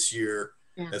Rotary this year.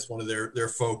 Yeah. That's one of their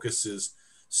focuses.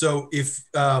 So if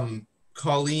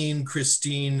Colleen,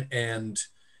 Christine, and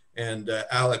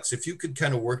Alex, if you could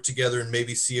kind of work together and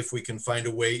maybe see if we can find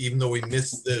a way, even though we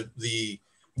missed the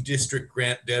district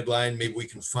grant deadline, maybe we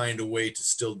can find a way to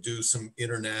still do some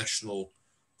international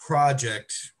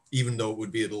project, even though it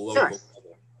would be at a local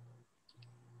level.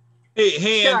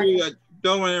 Hey, Andrew,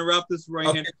 don't want to interrupt. This is Roy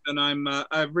Henderson.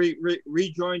 I've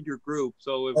rejoined your group.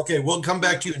 So okay, we'll come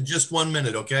back to you in just 1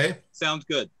 minute. Okay. Sounds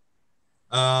good.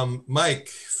 Mike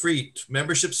Freet,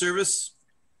 membership service.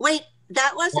 Wait,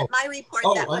 that wasn't my report.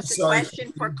 That was a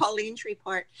question for Colleen's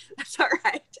report. That's all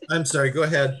right. I'm sorry. Go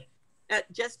ahead.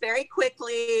 Just very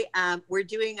quickly, we're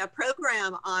doing a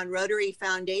program on Rotary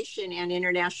Foundation and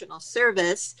International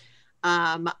Service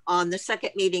on the second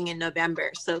meeting in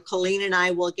November. So Colleen and I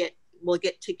will get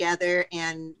together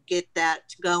and get that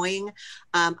going.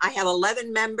 I have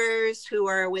 11 members who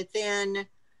are within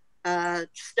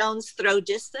stone's throw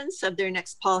distance of their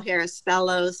next Paul Harris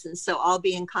Fellows. And so I'll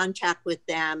be in contact with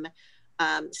them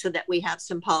so that we have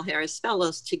some Paul Harris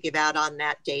Fellows to give out on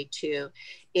that day too.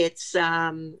 It's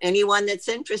anyone that's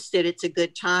interested, it's a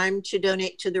good time to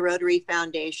donate to the Rotary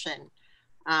Foundation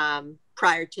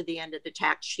prior to the end of the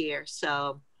tax year.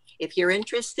 So if you're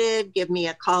interested, give me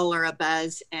a call or a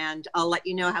buzz and I'll let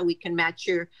you know how we can match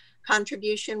your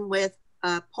contribution with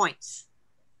points.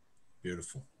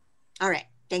 Beautiful. All right.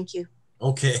 Thank you.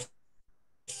 Okay.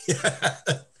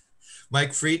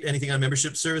 Mike Freet, anything on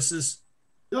membership services?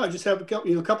 No, I just have a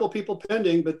couple of people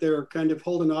pending, but they're kind of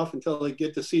holding off until they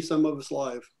get to see some of us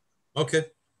live. Okay.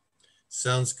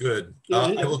 Sounds good.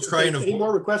 Yeah, I will try and any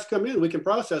more requests come in, we can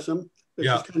process them. It's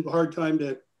just kind of a hard time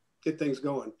to get things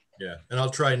going. Yeah, and I'll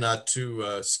try not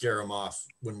to scare them off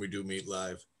when we do meet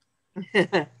live.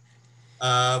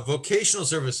 Vocational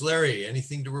service, Larry,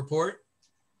 anything to report?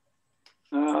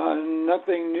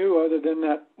 Nothing new other than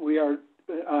that we are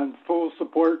on full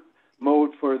support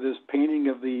mode for this painting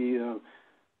of the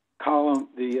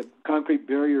the concrete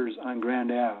barriers on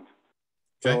Grand Ave.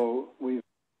 Okay. So we've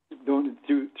donated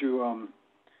through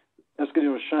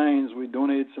Escondido Shines. We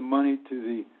donated some money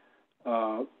to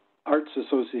the Arts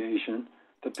Association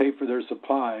to pay for their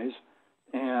supplies.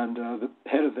 And the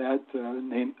head of that,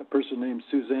 a person named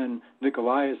Suzanne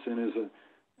Nicolaisen,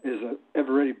 is a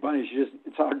ever-ready bunny.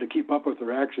 It's hard to keep up with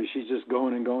her, actually. She's just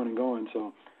going and going and going.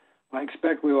 So I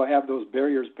expect we will have those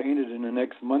barriers painted in the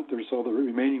next month or so, the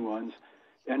remaining ones,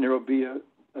 and there will be a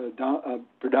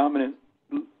predominant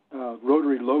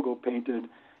Rotary logo painted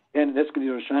and an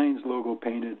Escondido Shines logo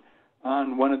painted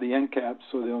on one of the end caps,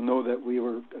 so they'll know that we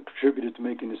were contributed to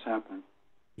making this happen.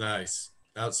 Nice.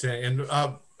 Outstanding. And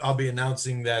I'll be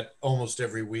announcing that almost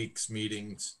every week's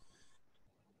meetings.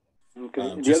 Okay.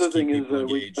 And the other thing is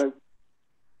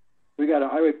we got a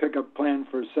highway pickup plan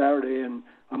for Saturday, and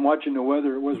I'm watching the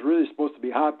weather. It was really supposed to be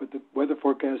hot, but the weather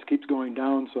forecast keeps going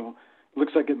down, so it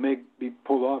looks like it may be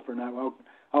pulled off or not.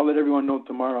 I'll let everyone know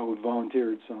tomorrow who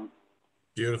volunteered. So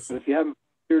beautiful. But if you haven't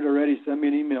volunteered already, send me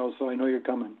an email so I know you're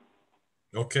coming.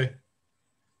 Okay.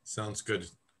 Sounds good.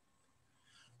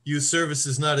 Youth Service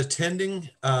is not attending.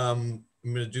 I'm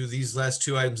going to do these last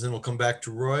two items, then we'll come back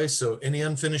to Roy. So any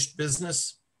unfinished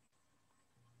business?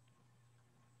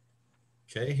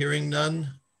 Okay, hearing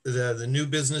none. The new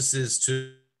business is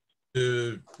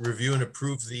to review and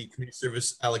approve the community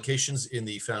service allocations in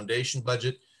the foundation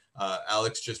budget.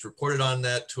 Alex just reported on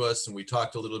that to us, and we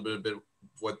talked a little bit about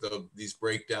what these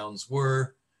breakdowns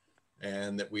were,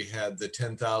 and that we had the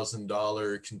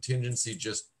 $10,000 contingency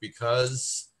just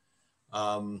because.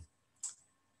 I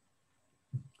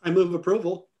move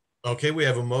approval. Okay, we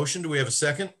have a motion. Do we have a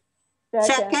second?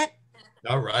 Second.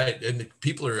 All right, and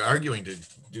people are arguing to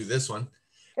do this one.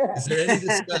 Is there any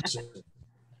discussion?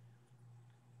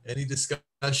 Any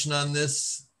discussion on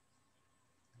this?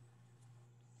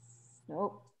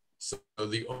 Nope. So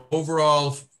the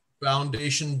overall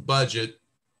foundation budget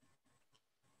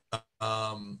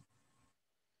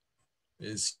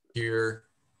is here.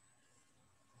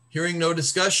 Hearing no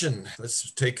discussion,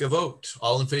 let's take a vote.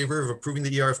 All in favor of approving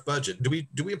the ERF budget. Do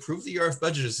we approve the ERF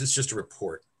budget? Or is this just a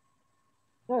report?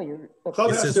 No, you're.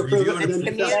 Club has to approve it, and then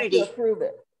Community approve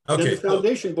it. Okay. Then the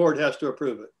foundation board has to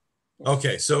approve it.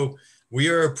 Okay, so we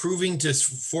are approving to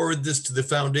forward this to the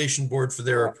foundation board for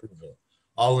their approval.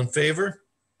 All in favor?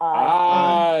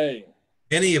 Aye.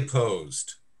 Any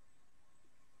opposed?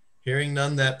 Hearing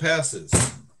none, that passes.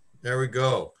 There we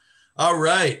go. All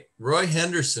right, Roy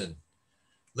Henderson.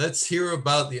 Let's hear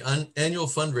about the annual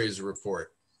fundraiser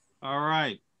report. All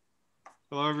right.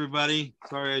 Hello, everybody.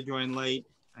 Sorry I joined late.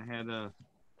 I had a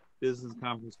business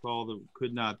conference call that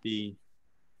could not be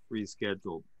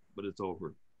rescheduled, but it's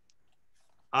over.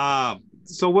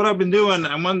 So what I've been doing,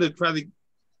 I wanted to try to,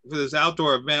 for this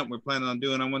outdoor event we're planning on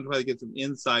doing, I want to try to get some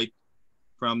insight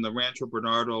from the Rancho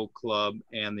Bernardo Club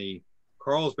and the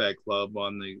Carlsbad Club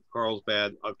on the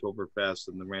Carlsbad Oktoberfest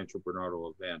and the Rancho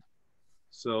Bernardo event.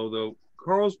 So the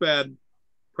Carlsbad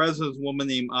president's woman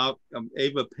named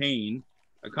Ava Payne,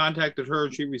 I contacted her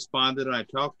and she responded, and I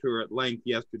talked to her at length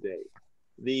yesterday.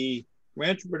 The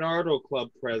Rancho Bernardo Club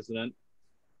president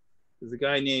is a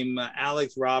guy named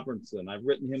Alex Robertson. I've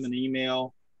written him an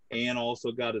email and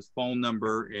also got his phone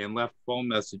number and left phone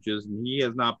messages, and he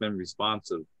has not been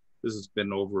responsive. This has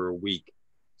been over a week.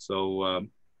 So on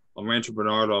Rancho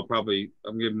Bernardo,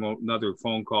 I'm giving him another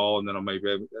phone call, and then I might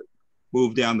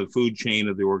move down the food chain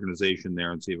of the organization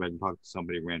there and see if I can talk to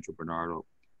somebody at Rancho Bernardo.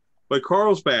 But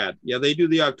Carlsbad, yeah, they do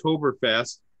the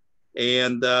Oktoberfest,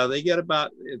 and they get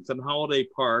it's in Holiday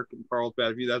Park in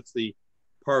Carlsbad. That's the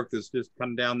park that's just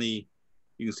come down you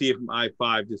can see it from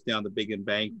I-5, just down the big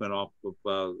embankment off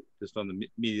of, just on the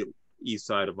immediate east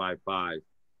side of I-5.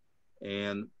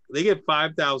 And they get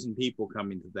 5,000 people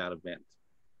coming to that event.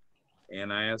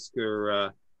 And I asked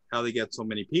her how they get so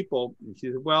many people. And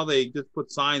she said, well, they just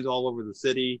put signs all over the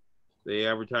city. They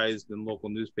advertised in local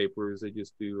newspapers. They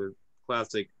just do a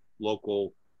classic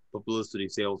local publicity,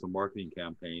 sales, and marketing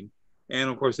campaign. And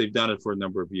of course, they've done it for a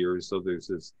number of years. So there's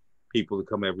this people that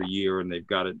come every year and they've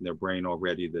got it in their brain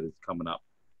already that it's coming up.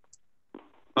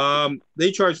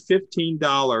 They charge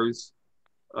 $15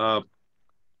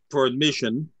 for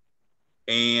admission,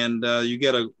 and you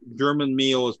get a German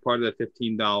meal as part of that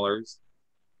 $15.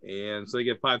 And so they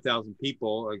get 5,000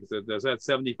 people. Like I said, there's that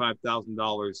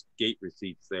 $75,000 gate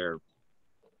receipts there.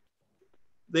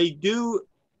 They do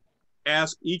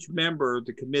ask each member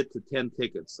to commit to 10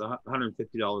 tickets, $150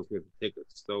 worth of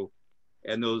tickets. So,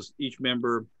 and each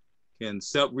member can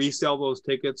resell those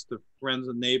tickets to friends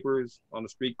and neighbors on a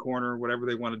street corner, whatever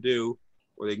they want to do,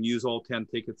 or they can use all 10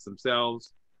 tickets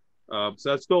themselves. So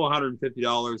that's still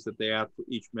 $150 that they ask for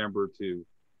each member to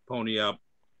pony up,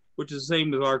 which is the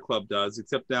same as our club does,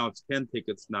 except now it's 10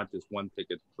 tickets, not just one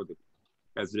ticket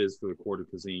as it is for the Quarter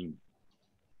Cuisine.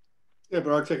 Yeah,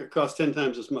 but our ticket costs 10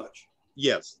 times as much.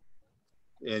 Yes.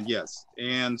 And yes,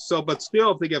 and so, but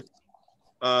still, if they get,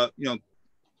 you know,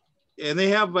 and they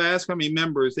have asked how many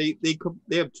members. They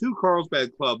have 2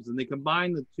 Carlsbad clubs, and they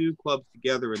combine the 2 clubs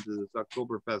together into this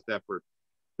Oktoberfest effort.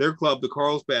 Their club, the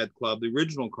Carlsbad Club, the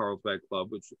original Carlsbad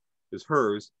Club, which is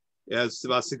hers, has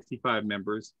about 65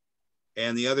 members,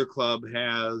 and the other club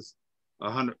has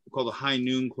 100, called the High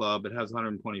Noon Club. It has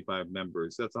 125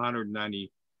 members. That's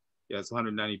 190. Yeah, it's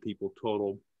 190 people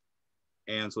total,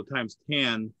 and so times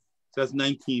 10, so that's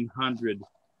 1,900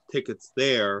 tickets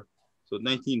there. So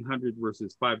 1,900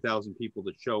 versus 5,000 people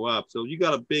that show up. So you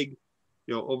got a big,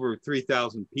 you know, over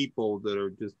 3,000 people that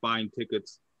are just buying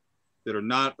tickets that are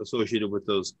not associated with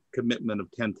those commitment of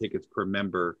 10 tickets per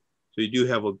member. So you do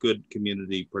have a good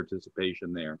community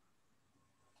participation there.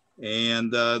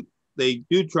 And they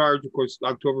do charge, of course,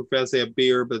 Oktoberfest, they have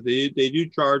beer, but they do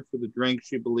charge for the drinks,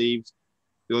 she believes.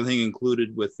 The only thing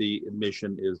included with the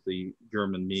admission is the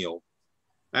German meal.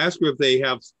 I asked her if they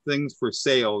have things for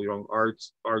sale, you know,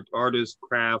 artists,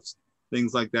 crafts,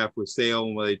 things like that for sale,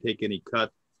 and will they take any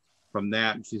cut from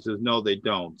that? And she says, no, they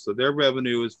don't. So their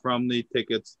revenue is from the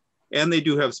tickets, and they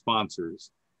do have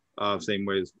sponsors, same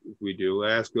way as we do.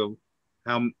 I asked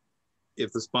them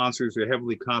if the sponsors are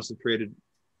heavily concentrated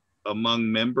among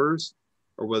members,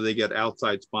 or whether they get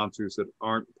outside sponsors that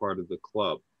aren't part of the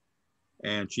club.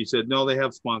 And she said, no, they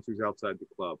have sponsors outside the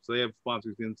club. So they have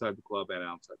sponsors inside the club and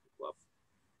outside the club.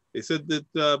 They said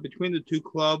that between the 2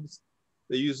 clubs,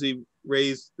 they usually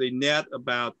they net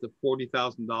about the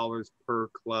 $40,000 per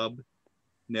club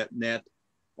net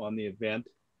on the event.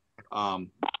 And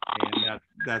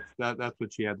that's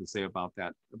what she had to say about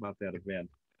that event.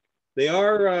 They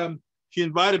are, she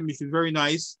invited me, she's very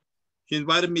nice. She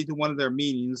invited me to one of their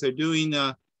meetings. They're doing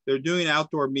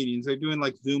outdoor meetings. They're doing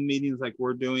like Zoom meetings like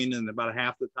we're doing, and about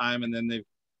half the time. And then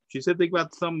she said they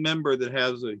got some member that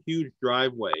has a huge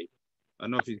driveway. I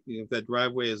don't know if that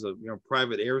driveway is a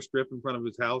private airstrip in front of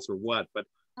his house or what, but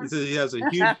he says he has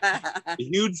a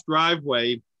huge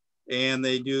driveway, and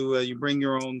they do. You bring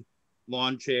your own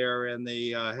lawn chair, and they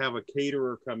have a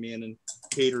caterer come in and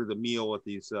cater the meal at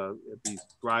these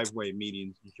driveway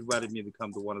meetings. She invited me to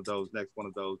come to one of those. Next one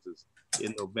of those is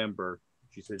in November.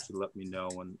 She said she'd let me know,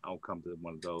 and I'll come to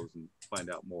one of those and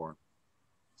find out more.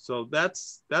 So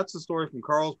that's the story from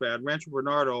Carlsbad. Rancho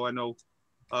Bernardo, I know.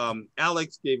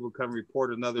 Alex gave a kind of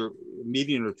report another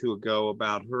meeting or 2 ago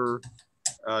about her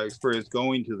experience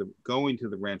going to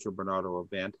the Rancho Bernardo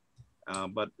event,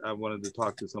 but I wanted to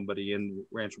talk to somebody in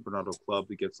Rancho Bernardo Club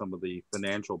to get some of the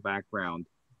financial background,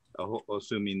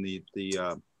 assuming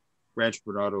the Rancho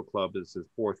Bernardo Club is as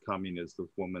forthcoming as the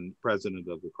woman president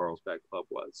of the Carlsbad Club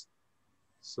was.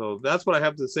 So that's what I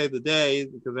have to say today,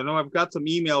 because I know I've got some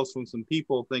emails from some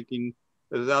people thinking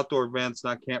that outdoor events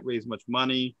can't raise much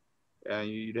money.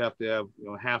 You'd have to have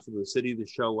half of the city to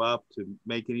show up to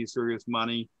make any serious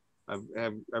money.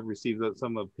 I've received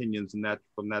some opinions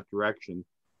from that direction.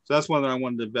 So that's one that I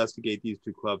wanted to investigate these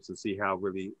 2 clubs to see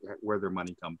where their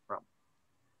money comes from.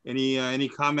 Any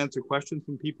comments or questions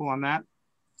from people on that?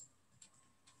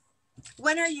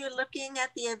 When are you looking at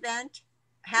the event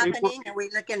happening? Are we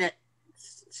looking at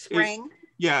spring?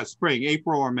 Yeah, spring,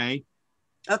 April or May.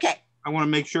 Okay. I want to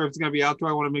make sure if it's going to be outdoor,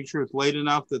 I want to make sure it's late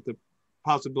enough that the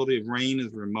possibility of rain is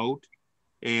remote,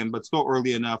 but still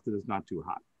early enough that it's not too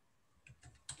hot.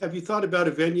 Have you thought about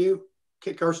a venue?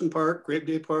 Kit Carson Park, Grape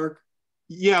Day Park?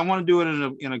 Yeah, I want to do it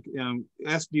in a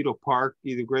Escondido Park,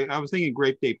 I was thinking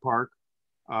Grape Day Park.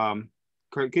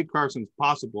 Kit Carson's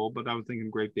possible, but I was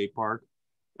thinking Grape Day Park.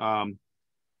 And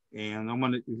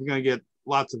if you're going to get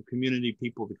lots of community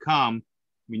people to come,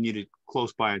 we need it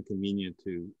close by and convenient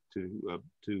to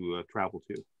travel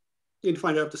to. You need to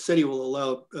find out if the city will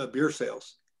allow beer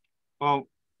sales. Well,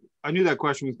 I knew that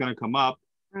question was going to come up.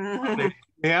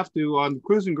 They have to on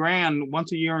Cruising Grand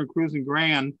once a year in Cruising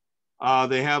Grand.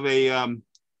 They have a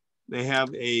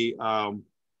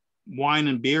wine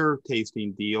and beer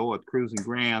tasting deal at Cruising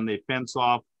Grand. They fence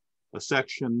off a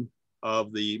section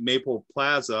of the Maple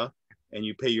Plaza, and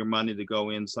you pay your money to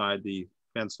go inside the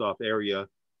fenced off area of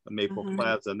Maple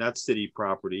Plaza, and that's city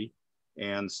property.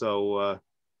 And so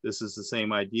this is the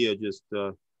same idea, just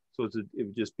so it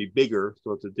would just be bigger.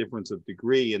 So it's a difference of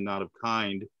degree and not of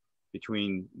kind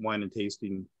between wine and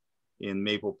tasting in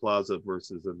Maple Plaza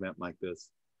versus an event like this.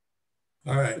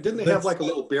 All right. But didn't they have like a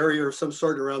little barrier of some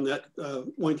sort around that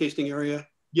wine tasting area?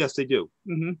 Yes, they do.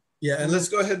 Yeah, and let's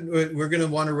go ahead. We're going to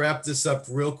want to wrap this up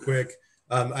real quick.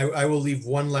 I will leave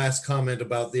one last comment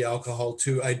about the alcohol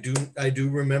too. I do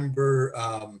remember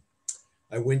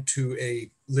I went to a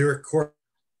lyric court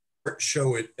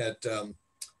show at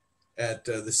at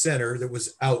the center that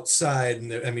was outside,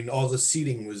 and I mean, all the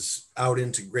seating was out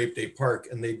into Grape Day Park,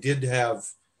 and they did have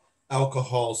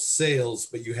alcohol sales,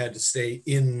 but you had to stay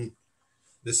in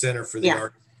the center for the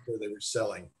art where they were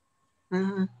selling.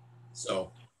 Mm-hmm.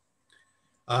 So,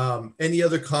 any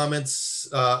other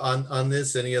comments on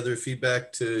this? Any other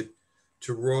feedback to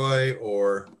Roy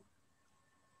or?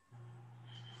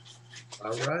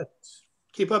 All right.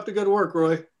 Keep up the good work,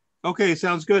 Roy. Okay,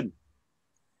 sounds good.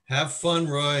 Have fun,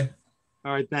 Roy.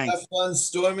 All right, thanks. Have fun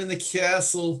storming the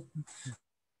castle.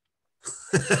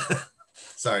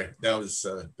 Sorry, that was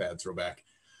a bad throwback.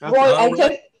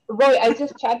 Roy, I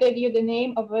just chatted you the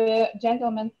name of a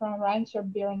gentleman from Rancho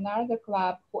Bernardo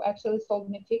Club who actually sold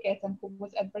me tickets and who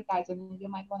was advertising. You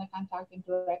might want to contact him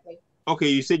directly. Okay,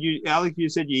 you said Alex, you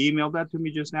said you emailed that to me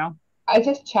just now? I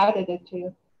just chatted it to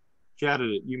you.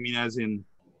 Chatted it, you mean as in?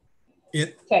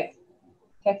 Text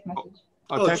message.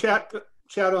 Oh,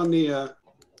 chat on the.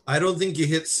 I don't think you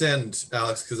hit send,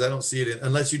 Alex, because I don't see it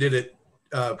unless you did it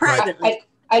privately.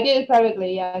 I did it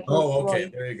privately, yeah. Oh, okay,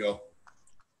 there you go.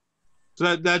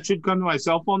 So that should come to my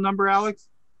cell phone number, Alex?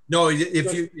 No,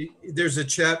 there's a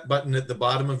chat button at the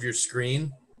bottom of your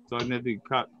screen. So I need to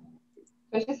cut.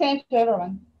 So just send it to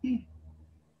everyone.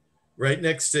 Right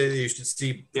next to you should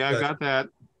see. Yeah, I got that.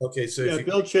 Okay, so Yeah,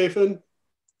 Bill Chafin.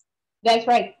 That's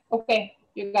right. Okay,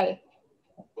 you got it.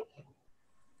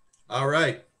 All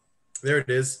right, there it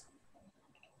is.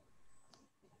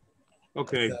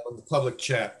 Okay. The public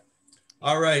chat.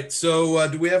 All right, so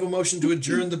do we have a motion to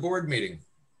adjourn the board meeting?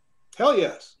 Hell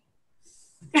yes.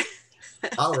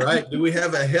 All right, do we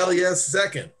have a hell yes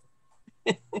second?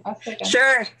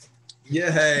 Sure.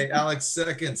 Yay, Alex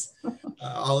seconds.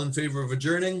 All in favor of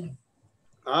adjourning?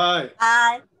 Aye.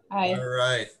 Aye. Aye. All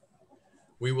right.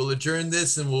 We will adjourn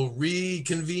this and we'll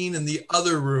reconvene in the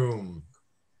other room.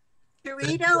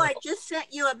 Dorito, I just sent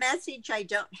you a message. I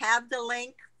don't have the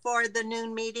link for the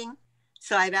noon meeting,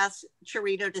 so I've asked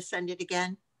Chirito to send it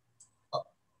again.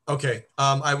 Okay,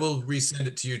 I will resend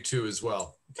it to you too as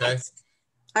well. Okay.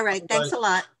 All right. Thanks a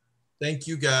lot. Thank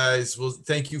you guys. Well,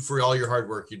 thank you for all your hard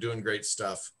work. You're doing great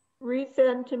stuff.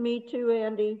 Resend to me too,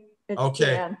 Andy. Okay.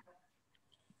 Jan.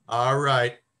 All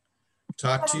right.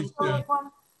 Talk to you soon.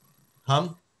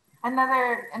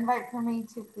 Another invite for me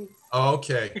too, please.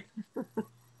 Okay.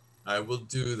 I will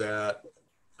do that.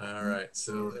 All right.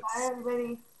 So bye,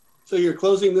 everybody. So you're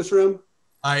closing this room?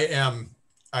 I am.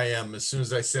 As soon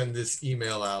as I send this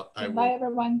email out, I will. Bye,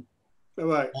 everyone.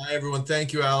 Bye-bye. Bye, everyone.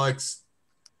 Thank you, Alex.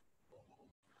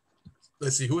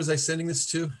 Let's see. Who was I sending this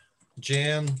to?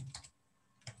 Jan.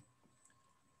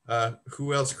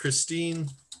 Who else? Christine.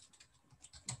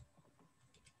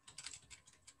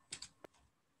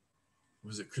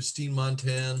 Was it Christine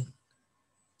Montan?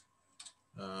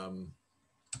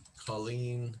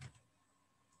 Colleen.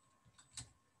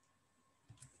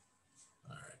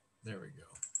 All right, there we go.